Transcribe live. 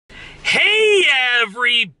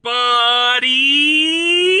everybody!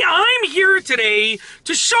 I'm here today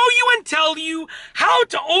to show you and tell you how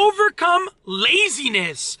to overcome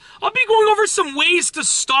laziness. I'll be going over some ways to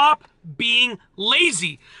stop being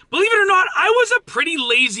lazy. Believe it or not, I was a pretty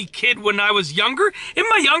lazy kid when I was younger. In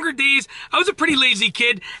my younger days, I was a pretty lazy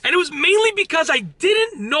kid, and it was mainly because I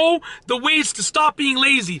didn't know the ways to stop being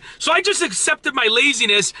lazy. So I just accepted my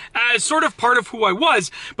laziness as sort of part of who I was.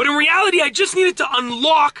 But in reality, I just needed to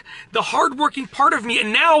unlock the hardworking part of me,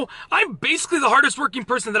 and now I'm basically the hardest working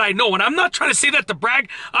person that I know. And I'm not trying to say that to brag.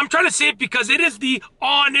 I'm trying to say it because it is the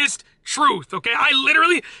honest truth, okay? I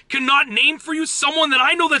literally cannot name for you someone that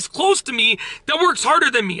I know that's close to me that works harder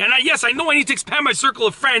than me. And yes, I know I need to expand my circle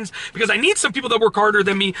of friends because I need some people that work harder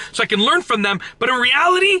than me so I can learn from them. But in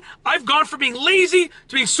reality, I've gone from being lazy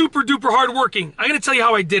to being super duper hardworking. I'm going to tell you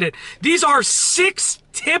how I did it. These are 6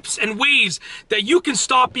 tips and ways that you can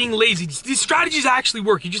stop being lazy. These strategies actually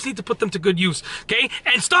work. You just need to put them to good use, okay?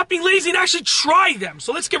 And stop being lazy and actually try them.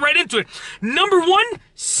 So let's get right into it. Number 1,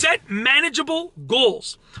 set manageable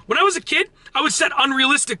goals. When I was a kid, I would set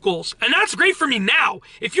unrealistic goals. And that's great for me now.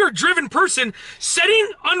 If you're a driven person,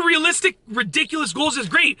 setting unrealistic, ridiculous goals is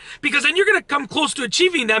great because then you're going to come close to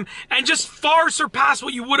achieving them and just far surpass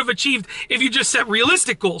what you would have achieved if you just set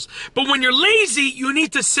realistic goals. But when you're lazy, you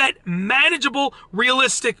need to set manageable,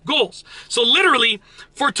 realistic goals. So literally,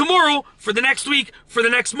 for tomorrow, for the next week, for the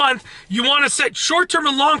next month, you want to set short-term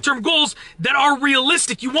and long-term goals that are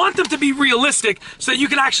realistic. You want them to be realistic so that you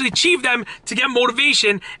can actually achieve them to get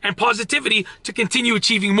motivation and positivity to continue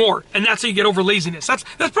achieving more. And that's how you get over laziness. That's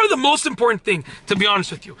probably the most important thing, to be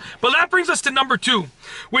honest with you. But that brings us to number 2,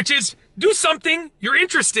 which is do something you're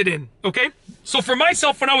interested in, okay? So for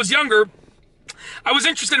myself, when I was younger, I was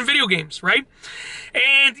interested in video games, right?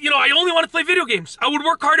 And, I only wanted to play video games. I would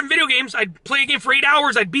work hard in video games. I'd play a game for 8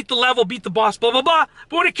 hours. I'd beat the level, beat the boss, blah, blah, blah.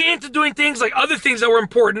 But when it came to doing things like other things that were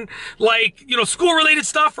important, like, school-related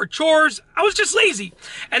stuff or chores, I was just lazy.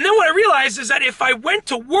 And then what I realized is that if I went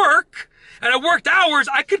to work and I worked hours,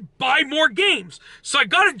 I could buy more games. So I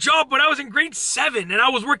got a job when I was in grade 7, and I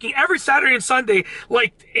was working every Saturday and Sunday,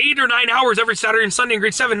 like 8 or 9 hours every Saturday and Sunday in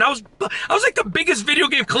grade 7. And I was like the biggest video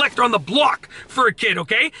game collector on the block for a kid,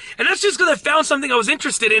 okay? And that's just because I found something I was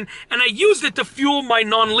interested in, and I used it to fuel my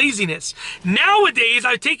non-laziness. Nowadays,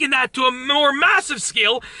 I've taken that to a more massive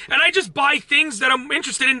scale, and I just buy things that I'm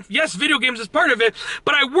interested in. Yes, video games is part of it,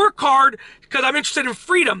 but I work hard because I'm interested in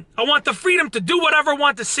freedom. I want the freedom to do whatever I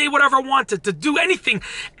want, to say whatever I want, to do anything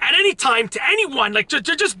at any time to anyone, like to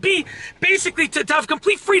just be basically to have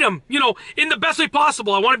complete freedom, in the best way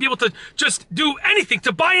possible. I want to be able to just do anything,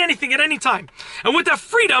 to buy anything at any time. And with that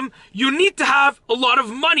freedom, you need to have a lot of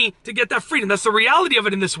money to get that freedom. That's the reality of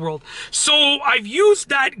it in this world. So I've used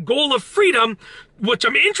that goal of freedom, which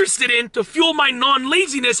I'm interested in, to fuel my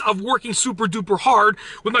non-laziness of working super duper hard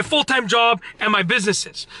with my full-time job and my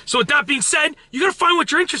businesses. So with that being said, you gotta find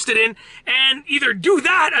what you're interested in and either do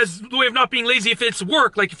that as the way of not being lazy if it's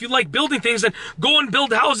work. Like if you like building things, then go and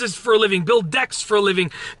build houses for a living, build decks for a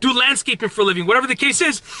living, do landscaping for a living, whatever the case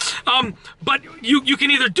is. But you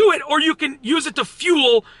can either do it or you can use it to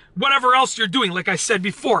fuel whatever else you're doing, like I said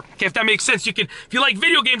before. Okay, if that makes sense, if you like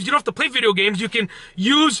video games, you don't have to play video games. You can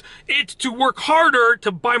use it to work harder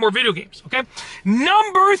to buy more video games, okay?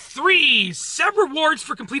 Number 3, set rewards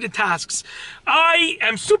for completed tasks. I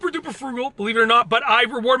am super duper frugal, believe it or not, but I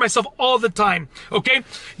reward myself all the time, okay?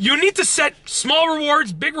 You need to set small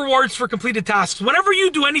rewards, big rewards for completed tasks. Whenever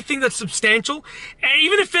you do anything that's substantial, and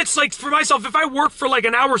even if it's like, for myself, if I work for like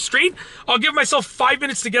an hour straight, I'll give myself 5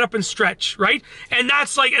 minutes to get up and stretch, right? And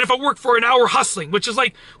that's like, and if I work for an hour hustling, which is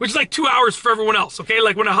like 2 hours for everyone else, okay?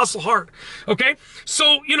 Like when I hustle hard, okay?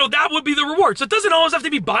 So, that would be the reward. So it doesn't always have to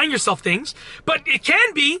be buying yourself things, but it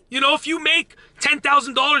can be, if you make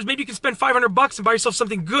 $10,000, maybe you can spend $500 and buy yourself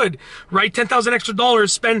something good, right? $10,000 extra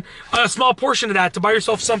dollars, spend a small portion of that to buy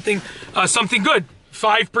yourself something good.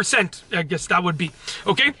 5%, I guess that would be,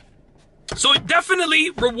 okay? So definitely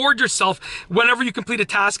reward yourself whenever you complete a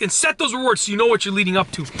task and set those rewards so you know what you're leading up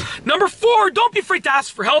to. Number 4, don't be afraid to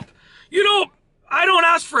ask for help. I don't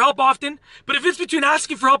ask for help often, but if it's between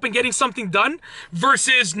asking for help and getting something done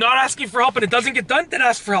versus not asking for help and it doesn't get done, then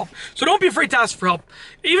ask for help. So don't be afraid to ask for help.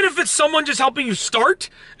 Even if it's someone just helping you start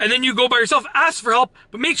and then you go by yourself, ask for help,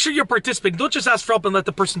 but make sure you're participating. Don't just ask for help and let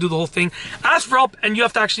the person do the whole thing. Ask for help and you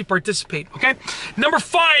have to actually participate, okay? Number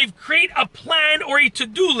 5, create a plan or a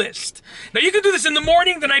to-do list. Now you can do this in the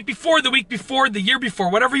morning, the night before, the week before, the year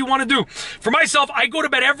before, whatever you want to do. For myself, I go to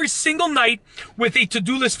bed every single night with a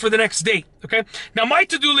to-do list for the next day, okay? Now, my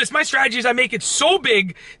to-do list, my strategy is I make it so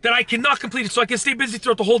big that I cannot complete it, so I can stay busy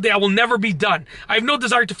throughout the whole day. I will never be done. I have no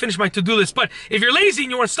desire to finish my to-do list. But if you're lazy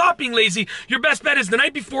and you want to stop being lazy, your best bet is the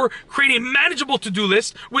night before, create a manageable to-do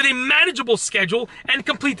list with a manageable schedule and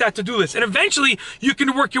complete that to-do list. And eventually, you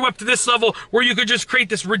can work your way up to this level where you could just create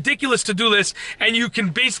this ridiculous to-do list and you can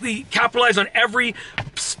basically capitalize on every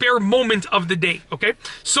spare moment of the day, okay?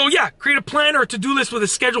 So yeah, create a plan or a to-do list with a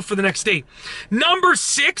schedule for the next day. Number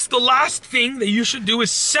 6, the last thing that you should do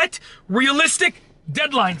is set realistic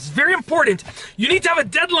deadlines. Very important. You need to have a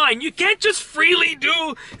deadline. You can't just freely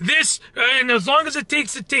do this and as long as it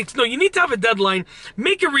takes, it takes. No, you need to have a deadline.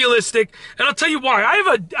 Make it realistic. And I'll tell you why.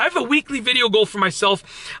 I have a weekly video goal for myself.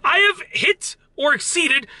 I have hit or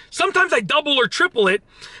exceeded, sometimes I double or triple it,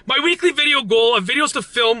 my weekly video goal of videos to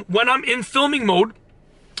film when I'm in filming mode.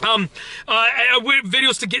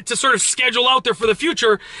 Videos to get to sort of schedule out there for the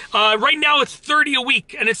future. Right now it's 30 a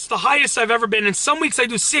week and it's the highest I've ever been. And some weeks I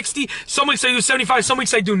do 60, some weeks I do 75, some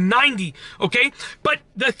weeks I do 90, okay? But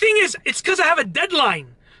the thing is, it's because I have a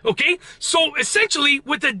deadline. Okay, so essentially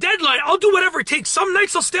with the deadline, I'll do whatever it takes. Some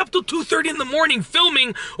nights I'll stay up till 2:30 in the morning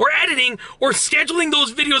filming or editing or scheduling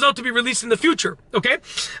those videos out to be released in the future. Okay,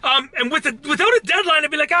 and without a deadline, I'd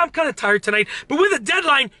be like, I'm kind of tired tonight. But with a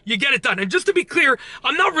deadline, you get it done. And just to be clear,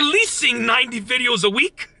 I'm not releasing 90 videos a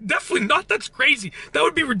week. Definitely not. That's crazy. That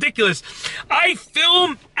would be ridiculous. I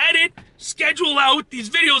film, edit, schedule out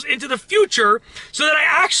these videos into the future so that I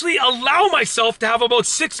actually allow myself to have about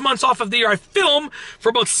 6 months off of the year. I film for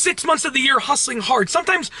about 6 months of the year hustling hard.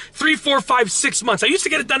 Sometimes 3, 4, 5, 6 months. I used to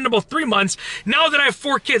get it done in about 3 months. Now that I have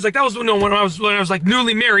 4 kids, like that was when I was like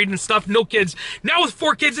newly married and stuff, no kids. Now with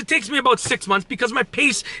 4 kids, it takes me about 6 months because my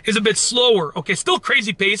pace is a bit slower. Okay, still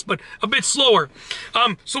crazy pace, but a bit slower.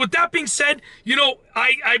 So with that being said, you know,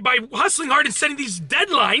 I by hustling hard and setting these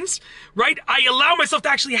deadlines, right, I allow myself to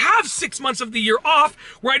actually have 6 months of the year off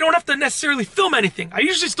where I don't have to necessarily film anything. I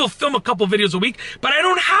usually still film a couple videos a week, but I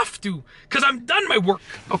don't have to because I'm done my work,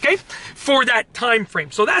 okay, for that time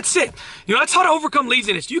frame. So that's it. You know, that's how to overcome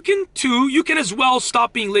laziness. You can too, you can as well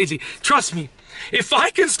stop being lazy. Trust me. If I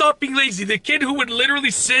can stop being lazy, the kid who would literally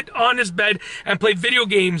sit on his bed and play video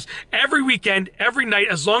games every weekend, every night,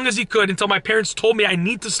 as long as he could, until my parents told me I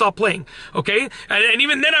need to stop playing, okay? And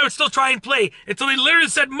even then I would still try and play until they literally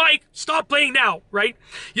said, Mike, stop playing now, right?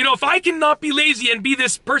 You know, if I cannot be lazy and be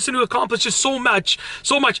this person who accomplishes so much,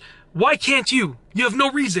 why can't you? You have no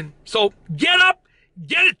reason. So get up,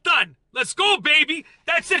 get it done. Let's go, baby.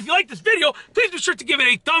 That's it. If you like this video, please be sure to give it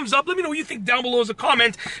a thumbs up. Let me know what you think down below as a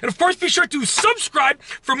comment. And of course, be sure to subscribe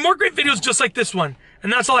for more great videos just like this one.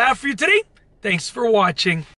 And that's all I have for you today. Thanks for watching.